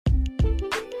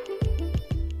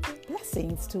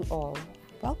Blessings to all.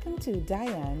 Welcome to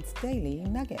Diane's Daily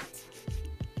Nugget.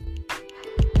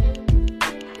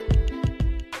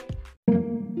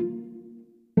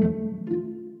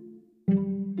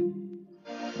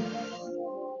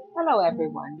 Hello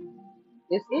everyone,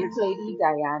 this is Lady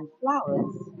Diane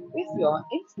Flowers with your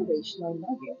inspirational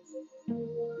nuggets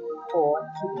for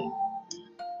today.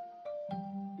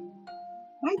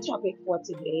 My topic for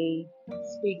today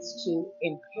speaks to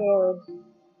impaired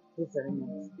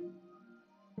discernment.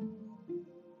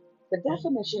 The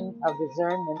definition of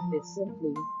discernment is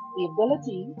simply the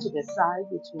ability to decide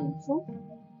between truth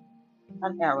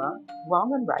and error,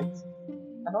 wrong and right,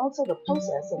 and also the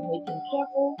process of making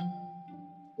careful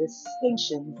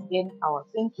distinctions in our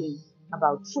thinking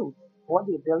about truth, or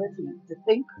the ability to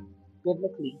think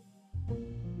biblically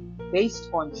based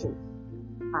on truth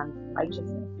and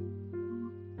righteousness.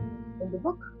 In the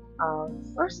book of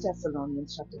 1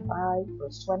 Thessalonians chapter 5,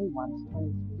 verse 21 to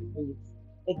 23 reads,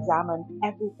 "Examine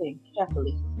everything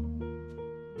carefully.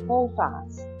 Hold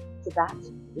fast to that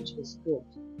which is good.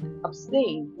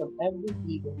 Abstain from every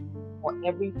evil or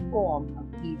every form of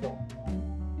evil."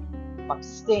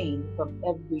 Abstain from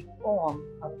every form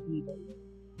of evil.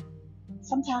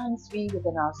 Sometimes we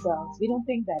within ourselves, we don't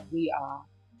think that we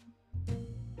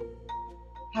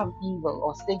have evil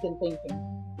or stinking thinking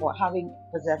or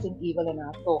possessing evil in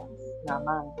our thoughts, in our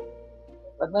mind.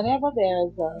 But whenever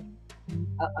there's a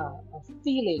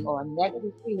feeling or a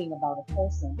negative feeling about a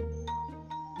person,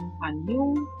 and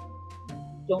you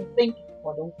don't think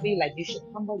or don't feel like you should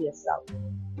humble yourself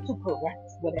to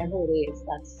correct whatever it is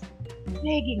that's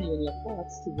plaguing you in your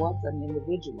thoughts towards an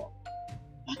individual,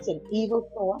 that's an evil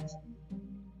thought,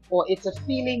 or it's a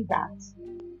feeling that's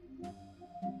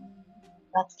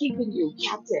keeping you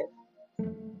captive.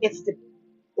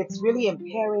 It's really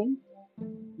impairing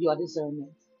your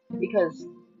discernment, because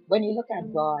when you look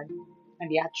at God and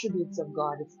the attributes of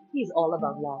God, He's all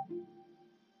about love.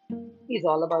 He's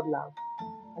all about love,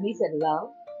 and He said,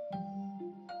 "Love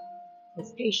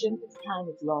is patient, is kind,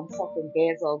 is long-suffering,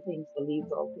 bears all things,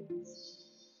 believes all things."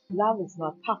 Love is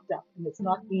not puffed up and it's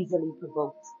not easily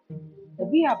provoked. But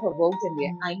we are provoked and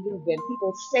we're angry when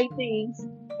people say things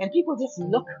and people just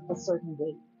look a certain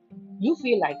way. You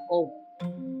feel like, oh,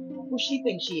 who she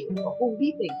thinks she is, or who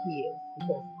we think he is,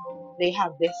 because they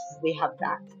have this, they have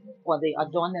that, or they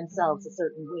adorn themselves a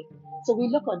certain way. So we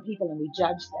look on people and we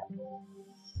judge them.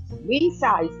 We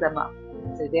size them up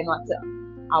so they're not to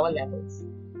our levels.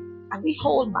 And we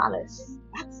hold malice.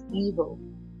 That's evil.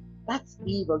 That's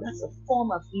evil. That's a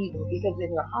form of evil, because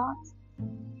in your heart,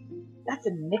 that's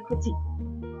iniquity.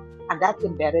 And that's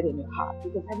embedded in your heart,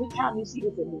 because every time you see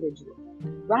this individual,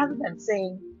 rather than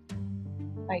saying,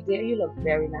 "My dear, you look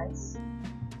very nice,"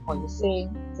 or you're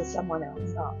saying to someone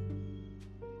else, "Oh,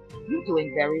 you're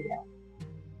doing very well."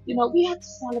 You know, we have to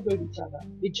celebrate each other.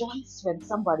 Rejoice when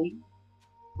somebody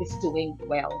is doing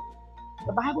well.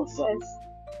 The Bible says,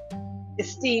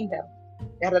 esteem them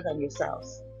better than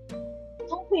yourselves.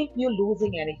 Don't think you're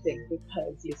losing anything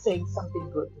because you're saying something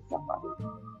good to somebody.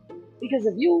 Because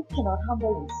if you cannot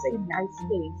humble and say nice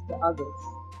things to others,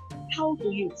 how do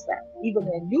you expect, even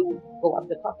when you go up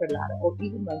the corporate ladder, or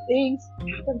even when things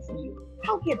happen for you,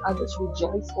 how can others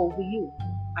rejoice over you?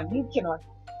 And you cannot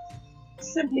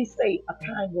simply say a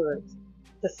kind word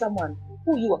to someone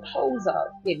who you oppose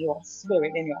of in your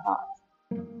spirit, in your heart.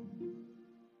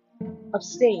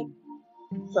 Abstain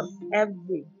from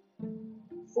every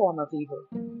form of evil.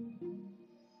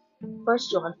 1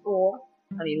 John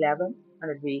 4:11,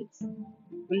 and it reads,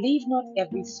 "Believe not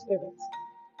every spirit,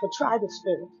 but try the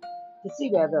spirit to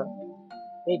see whether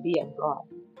they be of God."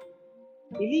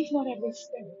 Believe not every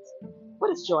spirit. What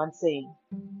is John saying?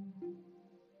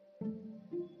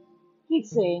 He's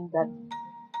saying that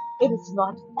it is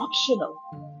not optional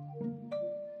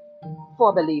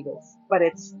for believers, but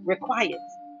it's required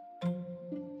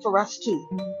for us to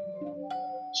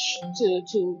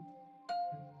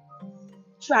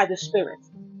try the spirit.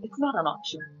 It's not an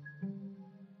option.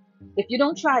 If you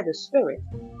don't try the spirit,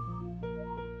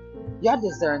 your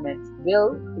discernment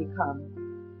will become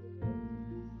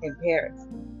impaired,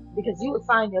 because you will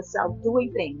find yourself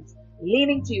doing things,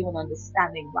 leaning to you and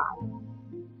understanding why.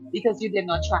 Because you did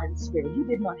not try the spirit. You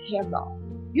did not hear God.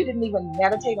 You didn't even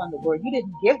meditate on the word. You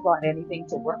didn't give God anything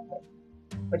to work with.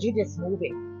 But you're just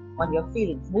moving on your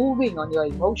feelings, moving on your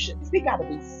emotions. We got to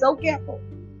be so careful.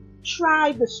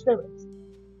 Try the spirit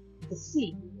to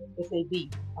see if they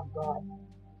be of God.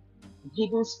 In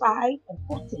Hebrews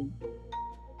 5:14,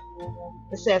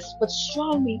 it says, "But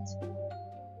strong meat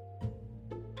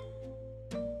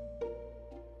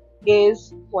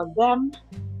is for them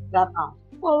that are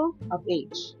full of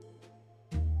age,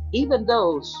 even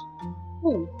those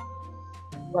who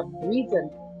but reason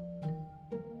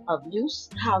of use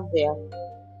have their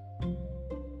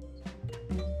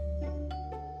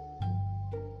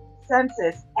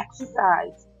senses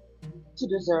exercised to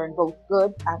discern both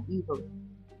good and evil.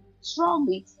 Strong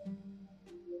meat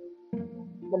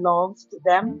belongs to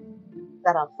them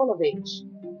that are full of age,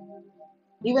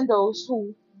 even those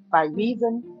who, by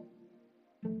reason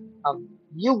of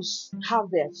use, have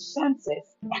their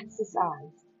senses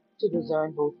exercised to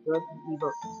discern both good and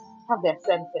evil. Have their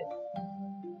senses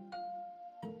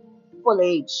full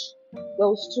age.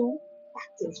 Those two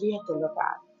factors we have to look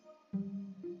at.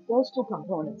 Those two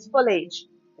components, full age.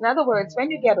 In other words, when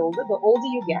you get older, the older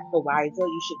you get, the wiser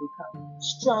you should become.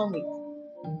 Strong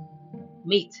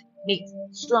meat,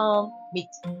 strong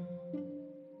meat.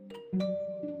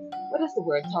 What is the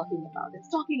word talking about? It's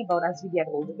talking about as we get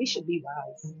older, we should be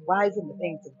wise in the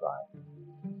things of God,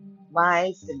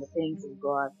 wise in the things of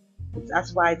God.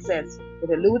 That's why it says it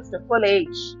alludes to full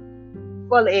age.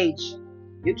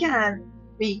 You can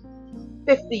be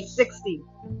 50, 60,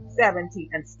 70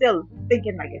 and still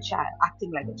thinking like a child,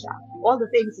 acting like a child. All the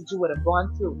things that you would have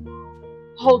gone through,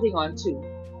 holding on to,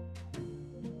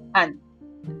 and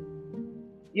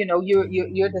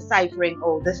you're deciphering,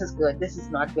 oh, this is good, this is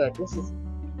not good, this is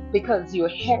because you're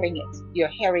hearing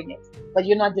it, but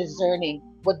you're not discerning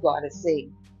what God is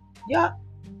saying. Your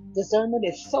discernment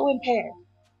is so impaired.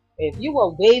 If you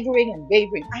are wavering and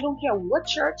wavering, I don't care what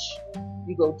church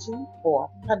you go to or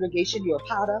congregation you're a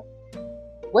part of,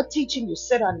 what teaching you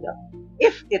sit under,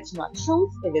 if it's not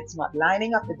truth, if it's not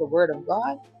lining up with the word of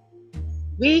God,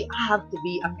 we have to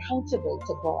be accountable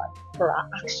to God for our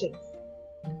actions.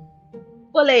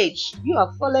 Full age, you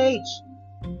are full age.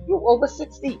 You're over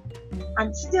 60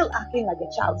 and still acting like a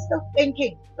child, still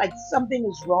thinking like something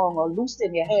is wrong or loose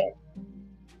in your head.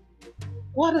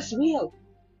 God is real.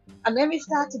 And when we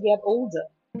start to get older,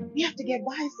 we have to get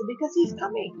wiser because He's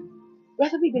coming,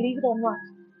 whether we believe it or not.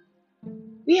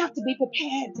 We have to be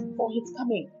prepared for His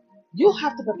coming. You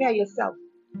have to prepare yourself,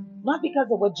 not because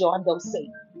of what John does say,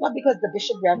 not because the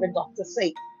bishop, reverend, doctor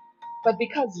say, but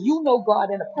because you know God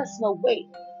in a personal way,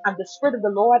 and the Spirit of the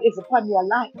Lord is upon your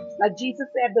life. Like Jesus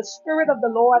said, the Spirit of the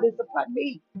Lord is upon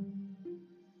me.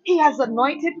 He has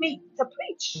anointed me to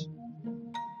preach.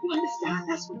 You understand?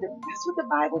 That's what the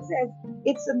Bible says.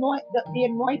 It's the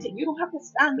anointing. You don't have to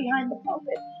stand behind the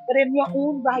pulpit, but in your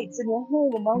own rights, in your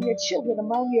home, among your children,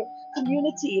 among your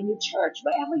community, in your church,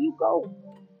 wherever you go,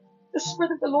 the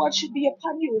Spirit of the Lord should be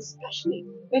upon you, especially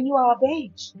when you are of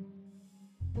age.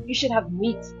 You should have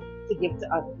meat to give to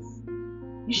others.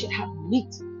 You should have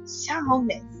meat,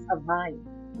 soundness of mind,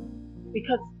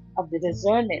 because of the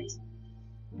discernment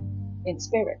in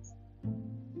spirit.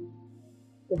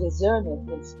 The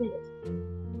discernment in spirit.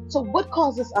 So what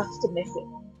causes us to miss it?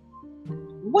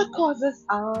 What causes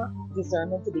our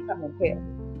discernment to become impaired?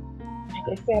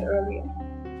 Like I said earlier,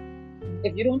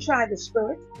 if you don't try the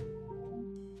Spirit,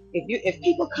 if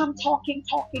people come talking,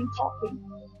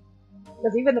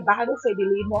 because even the Bible say,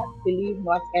 believe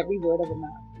not every word of a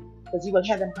man, because you will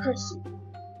hear them curse you.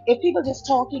 If people just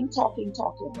talking,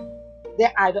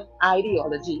 their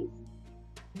ideologies,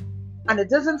 and it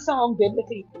doesn't sound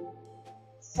biblically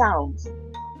sound,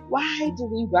 why do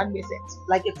we run with it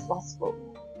like it's gospel?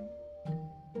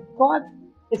 God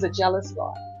is a jealous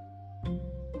God.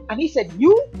 And He said,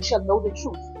 you shall know the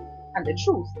truth, and the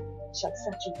truth shall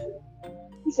set you free.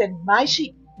 He said, my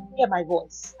sheep hear my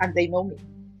voice, and they know me,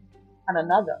 and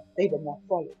another they will not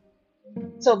follow.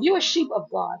 So if you're a sheep of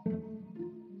God,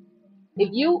 if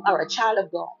you are a child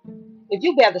of God, if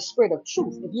you bear the spirit of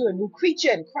truth, if you're a new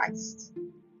creature in Christ,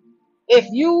 if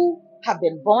you have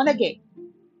been born again,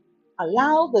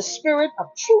 allow the spirit of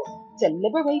truth to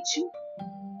liberate you.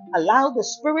 Allow the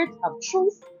spirit of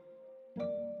truth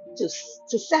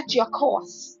to set your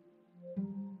course.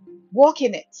 Walk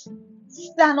in it.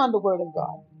 Stand on the word of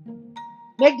God.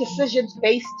 Make decisions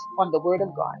based on the word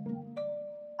of God.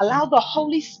 Allow the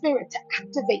Holy Spirit to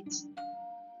activate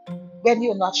when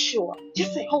you're not sure.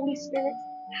 Just say, Holy Spirit,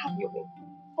 have your way.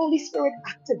 Holy Spirit,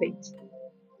 activate.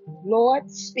 Lord,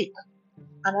 speak.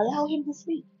 And allow Him to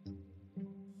speak.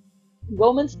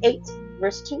 Romans 8,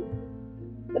 verse 2.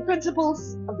 The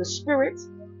principles of the Spirit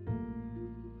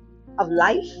of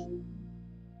life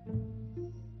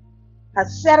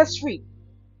has set us free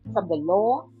from the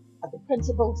law of the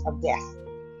principles of death.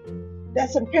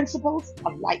 There's some principles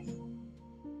of life,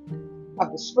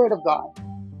 of the Spirit of God.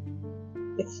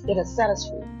 It has set us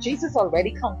free. Jesus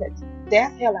already conquered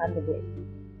death, hell, and the grave.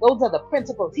 Those are the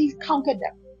principles. He conquered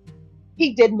them.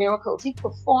 He did miracles. He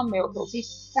performed miracles. He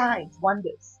signs,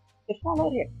 wonders. They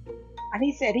followed Him. And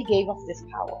He said He gave us this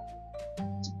power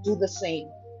to do the same.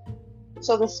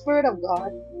 So the Spirit of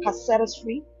God has set us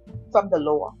free from the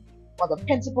law or the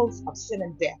principles of sin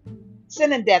and death.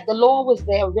 Sin and death, the law was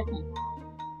there written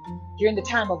during the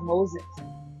time of Moses.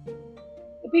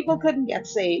 The people couldn't get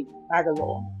saved by the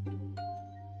law.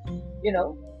 You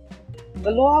know,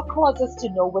 the law caused us to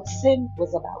know what sin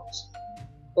was about.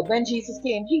 But when Jesus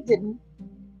came, he didn't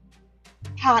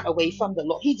part away from the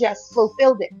law. He just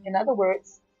fulfilled it. In other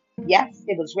words, yes,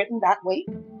 it was written that way,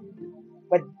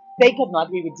 but they could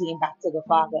not be redeemed back to the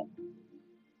Father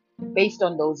based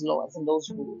on those laws and those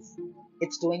rules.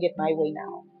 It's doing it my way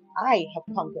now. I have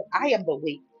conquered. I am the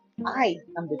way. I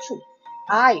am the truth.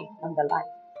 I am the life.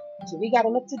 So we got to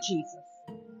look to Jesus.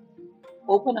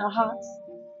 Open our hearts.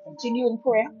 Continue in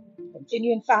prayer.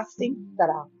 Continue in fasting, that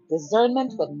our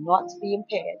discernment will not be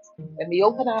impaired. When we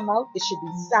open our mouth, it should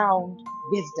be sound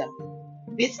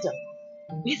wisdom. Wisdom.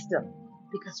 Wisdom.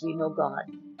 Because we know God.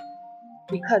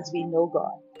 Because we know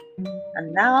God.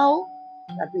 And now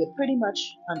that we are pretty much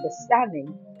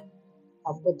understanding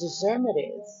of what discernment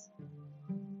is,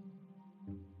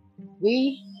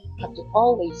 we have to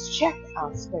always check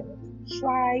our spirit,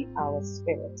 try our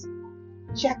spirit,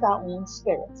 check our own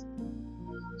spirit,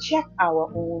 check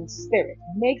our own spirit.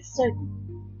 Make certain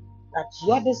that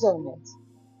your discernment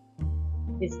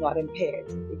is not impaired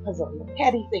because of your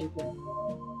petty thinking,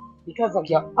 because of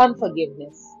your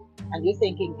unforgiveness, and you're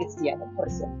thinking it's the other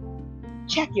person.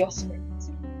 Check your spirit.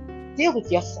 Deal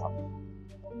with yourself.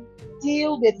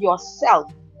 Deal with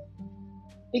yourself.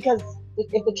 Because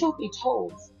if the truth be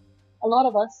told, a lot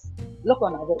of us look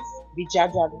on others, we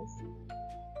judge others,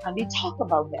 and we talk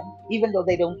about them, even though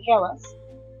they don't hear us.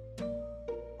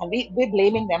 And we're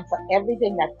blaming them for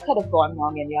everything that could have gone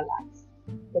wrong in your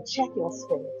life. But check your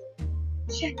spirit.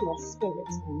 Check your spirit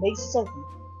and make certain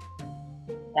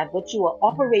that what you are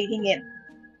operating in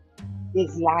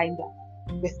is lined up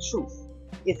with truth.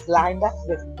 It's lined up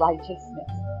with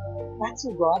righteousness. That's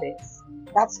who God is.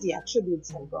 That's the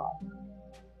attributes of God.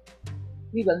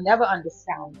 We will never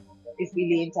understand if we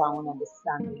lean to our own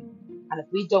understanding and if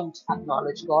we don't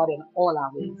acknowledge God in all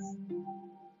our ways.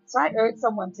 So I urge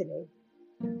someone today,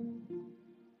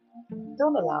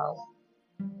 don't allow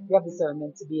your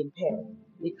discernment to be impaired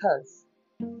because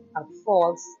of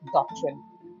false doctrine.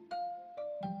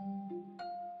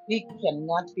 We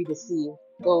cannot be deceived,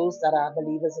 those that are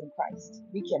believers in Christ.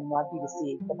 We cannot be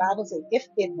deceived. The Bible says, if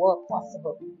it were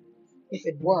possible,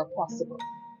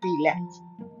 be let.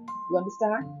 You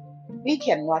understand? We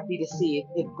cannot be deceived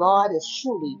if God is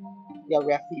truly your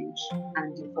refuge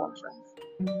and your fortress.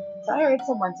 So I urge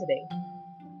someone today,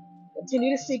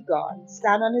 continue to seek God,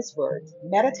 stand on His word,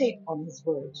 meditate on His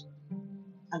word,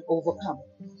 and overcome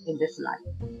in this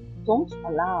life. Don't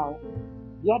allow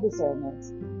your discernment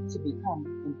to become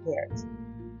impaired.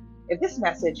 If this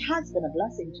message has been a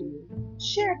blessing to you,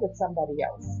 share it with somebody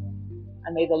else.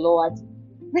 And may the Lord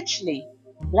richly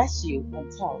bless you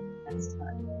until next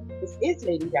time. This is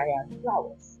Lady Diane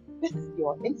Flowers with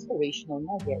your inspirational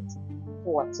nugget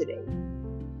for today.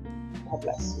 God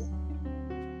bless you.